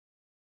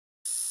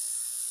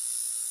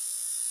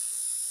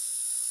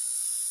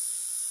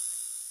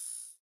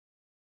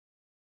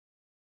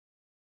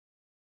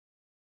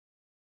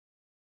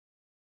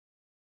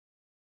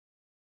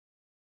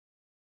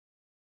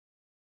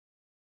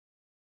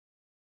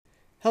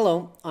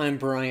Hello, I'm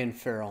Brian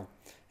Ferrill,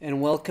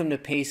 and welcome to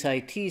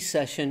PaceIT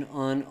session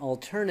on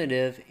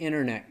alternative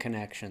internet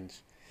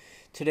connections.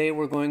 Today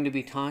we're going to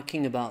be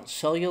talking about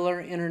cellular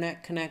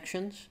internet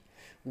connections,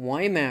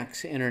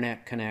 WiMAX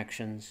internet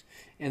connections,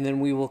 and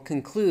then we will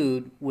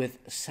conclude with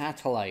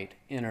satellite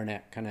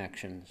internet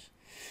connections.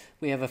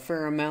 We have a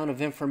fair amount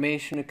of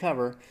information to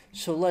cover,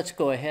 so let's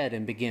go ahead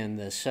and begin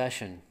this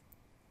session.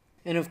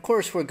 And of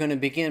course, we're going to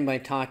begin by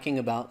talking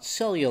about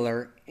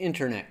cellular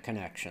internet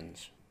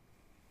connections.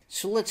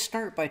 So let's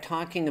start by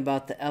talking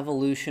about the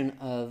evolution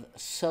of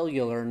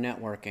cellular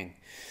networking.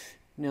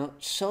 Now,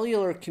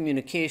 cellular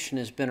communication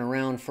has been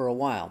around for a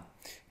while,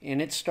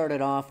 and it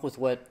started off with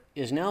what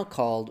is now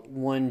called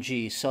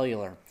 1G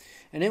cellular,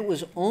 and it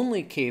was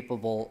only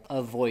capable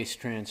of voice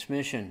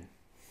transmission.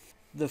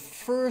 The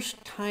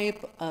first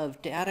type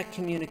of data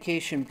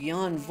communication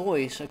beyond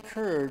voice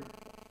occurred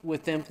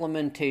with the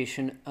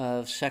implementation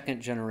of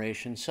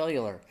second-generation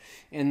cellular,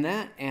 and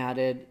that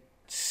added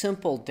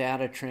simple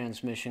data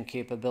transmission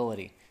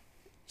capability,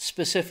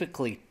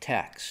 specifically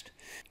text.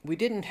 We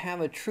didn't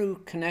have a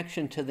true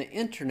connection to the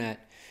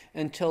internet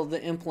until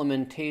the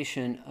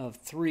implementation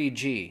of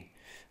 3G,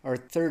 or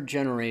third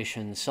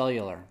generation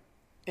cellular.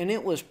 And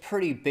it was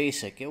pretty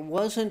basic. It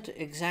wasn't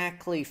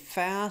exactly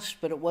fast,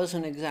 but it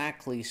wasn't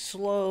exactly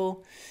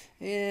slow.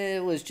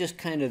 It was just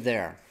kind of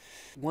there.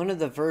 One of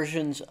the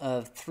versions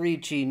of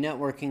 3G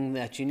networking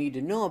that you need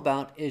to know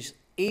about is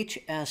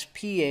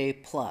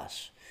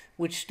HSPA+,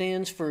 which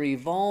stands for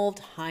Evolved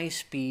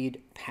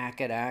High-Speed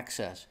Packet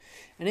Access.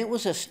 And it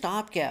was a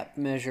stopgap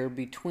measure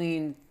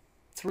between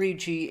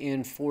 3G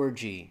and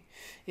 4G.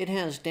 It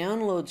has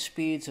download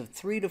speeds of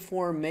 3 to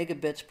 4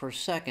 megabits per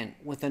second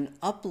with an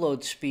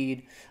upload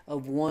speed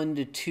of 1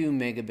 to 2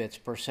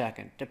 megabits per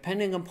second,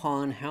 depending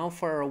upon how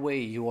far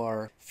away you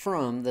are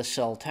from the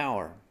cell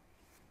tower.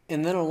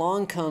 And then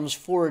along comes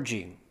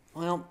 4G.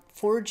 Well,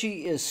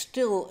 4G is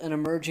still an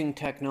emerging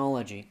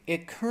technology.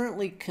 It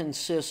currently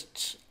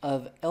consists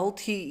of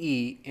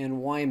LTE and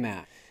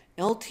WiMAX.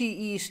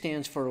 LTE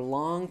stands for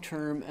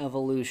long-term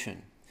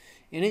evolution,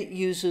 and it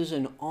uses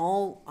an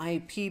all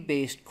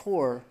IP-based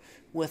core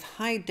with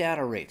high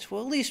data rates,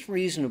 well, at least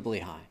reasonably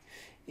high.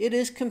 It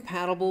is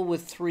compatible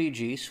with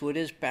 3G, so it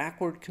is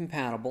backward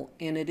compatible,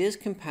 and it is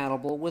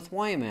compatible with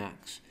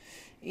WiMAX.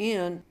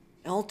 And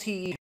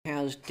LTE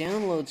has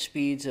download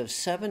speeds of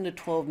 7 to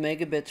 12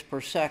 megabits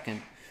per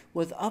second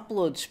with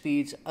upload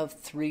speeds of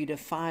 3 to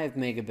 5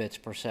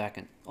 megabits per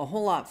second, a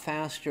whole lot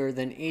faster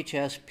than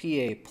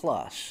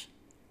HSPA+,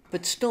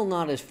 but still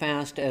not as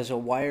fast as a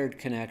wired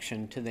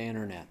connection to the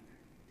internet.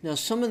 Now,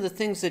 some of the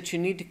things that you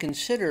need to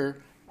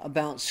consider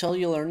about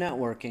cellular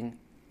networking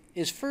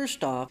is,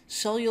 first off,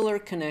 cellular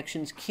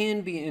connections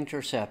can be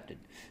intercepted.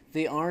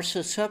 They are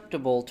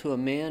susceptible to a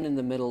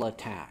man-in-the-middle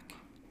attack.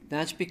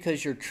 That's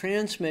because you're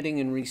transmitting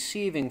and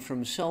receiving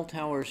from cell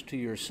towers to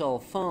your cell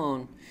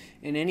phone,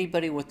 and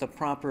anybody with the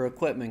proper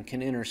equipment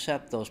can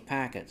intercept those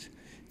packets.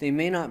 They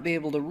may not be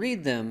able to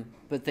read them,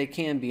 but they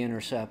can be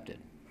intercepted.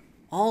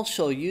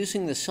 Also,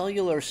 using the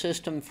cellular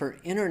system for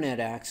internet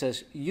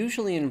access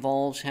usually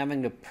involves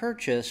having to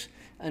purchase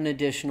an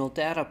additional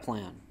data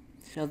plan.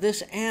 Now,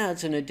 this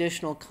adds an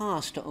additional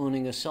cost to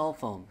owning a cell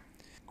phone.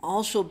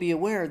 Also, be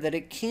aware that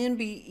it can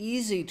be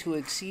easy to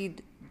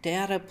exceed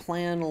data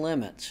plan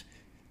limits,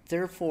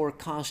 therefore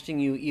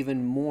costing you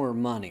even more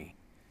money.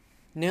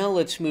 Now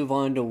let's move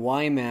on to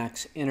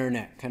WiMAX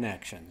internet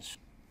connections.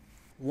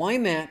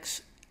 WiMAX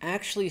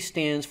actually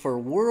stands for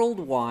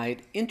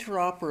Worldwide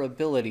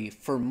Interoperability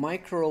for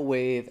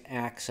Microwave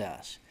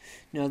Access.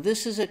 Now,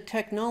 this is a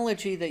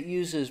technology that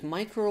uses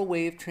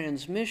microwave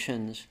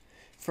transmissions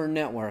for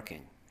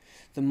networking.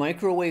 The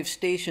microwave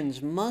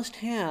stations must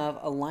have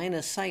a line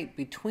of sight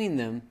between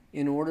them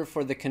in order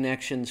for the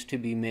connections to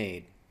be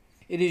made.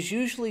 It is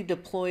usually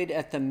deployed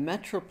at the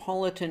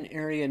metropolitan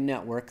area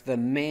network, the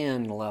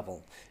MAN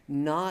level,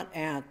 not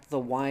at the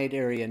wide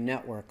area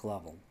network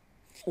level,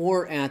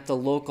 or at the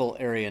local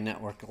area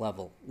network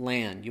level,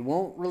 LAN. You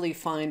won't really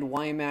find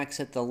WiMAX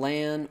at the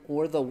LAN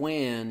or the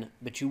WAN,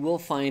 but you will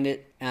find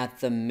it at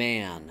the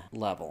MAN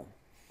level.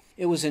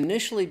 It was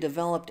initially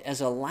developed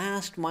as a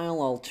last mile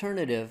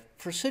alternative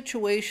for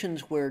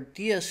situations where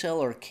DSL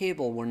or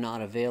cable were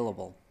not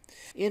available.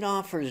 It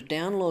offers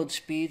download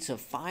speeds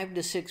of 5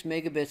 to 6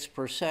 megabits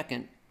per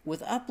second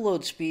with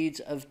upload speeds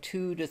of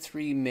 2 to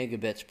 3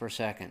 megabits per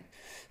second,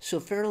 so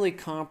fairly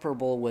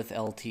comparable with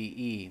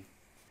LTE.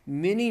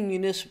 Many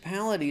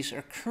municipalities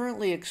are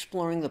currently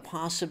exploring the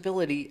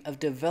possibility of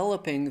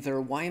developing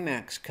their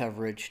WiMAX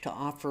coverage to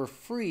offer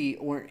free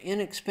or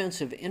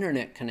inexpensive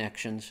internet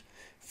connections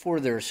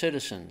for their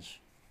citizens.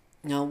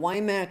 Now,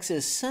 WiMAX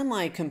is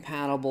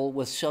semi-compatible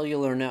with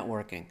cellular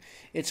networking.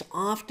 It's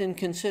often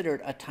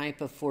considered a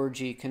type of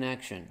 4G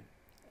connection.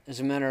 As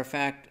a matter of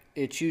fact,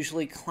 it's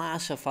usually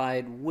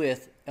classified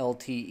with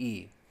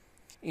LTE.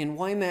 And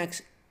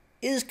WiMAX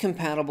is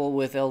compatible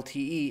with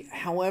LTE,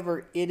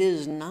 however, it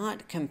is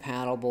not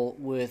compatible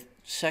with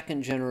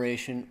second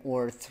generation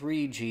or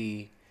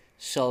 3G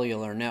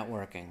cellular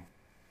networking.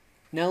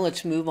 Now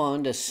let's move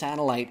on to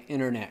satellite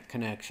internet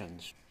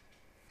connections.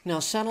 Now,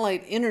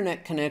 satellite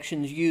internet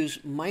connections use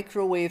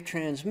microwave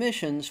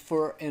transmissions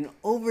for an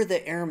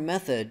over-the-air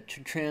method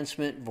to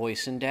transmit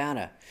voice and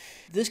data.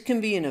 This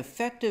can be an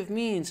effective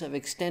means of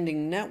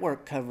extending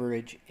network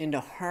coverage into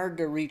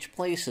hard-to-reach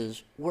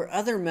places where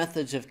other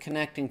methods of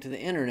connecting to the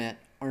internet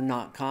are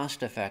not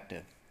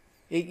cost-effective.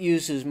 It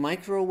uses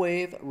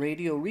microwave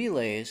radio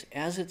relays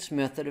as its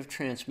method of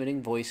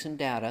transmitting voice and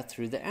data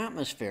through the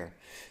atmosphere.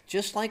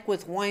 Just like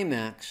with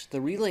WiMAX,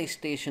 the relay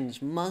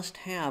stations must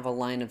have a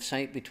line of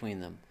sight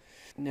between them.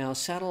 Now,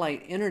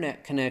 satellite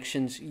internet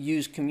connections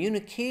use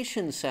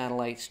communication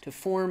satellites to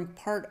form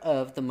part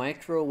of the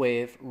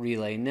microwave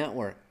relay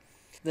network.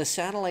 The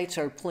satellites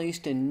are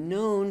placed in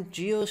known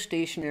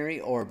geostationary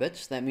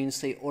orbits. That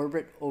means they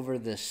orbit over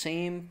the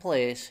same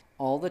place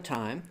all the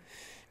time.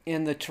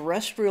 And the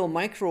terrestrial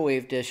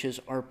microwave dishes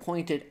are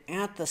pointed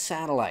at the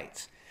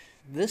satellites.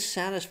 This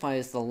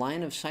satisfies the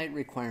line of sight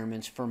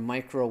requirements for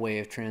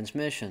microwave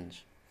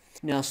transmissions.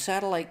 Now,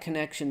 satellite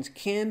connections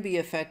can be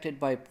affected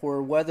by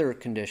poor weather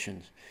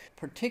conditions,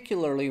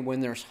 particularly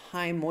when there's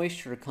high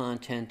moisture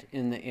content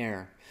in the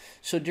air.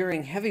 So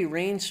during heavy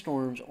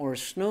rainstorms or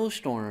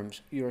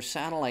snowstorms, your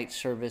satellite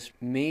service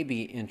may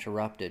be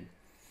interrupted.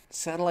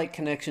 Satellite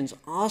connections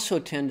also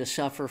tend to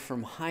suffer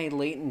from high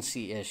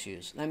latency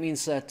issues. That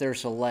means that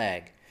there's a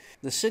lag.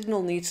 The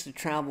signal needs to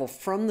travel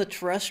from the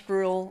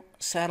terrestrial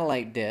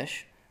satellite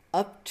dish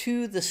up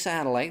to the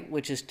satellite,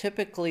 which is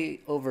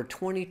typically over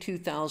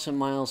 22,000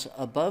 miles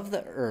above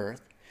the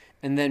Earth,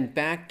 and then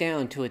back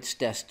down to its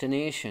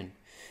destination.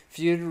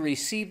 For you to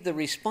receive the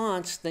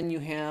response, then you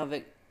have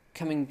it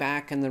coming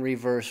back in the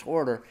reverse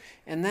order,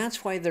 and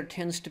that's why there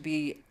tends to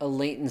be a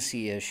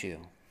latency issue.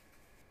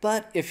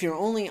 But if your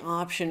only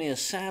option is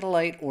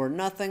satellite or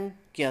nothing,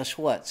 guess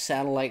what?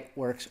 Satellite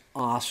works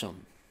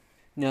awesome.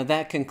 Now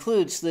that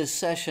concludes this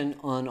session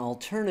on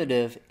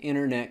alternative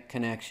internet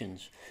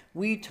connections.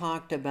 We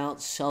talked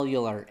about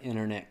cellular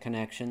internet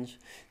connections,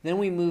 then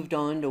we moved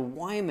on to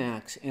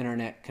WiMAX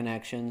internet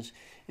connections,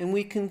 and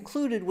we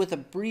concluded with a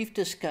brief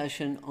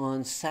discussion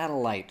on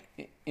satellite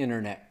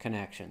internet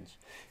connections.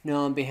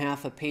 Now, on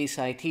behalf of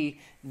PaceIT,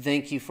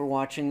 thank you for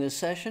watching this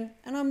session,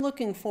 and I'm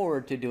looking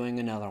forward to doing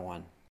another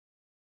one.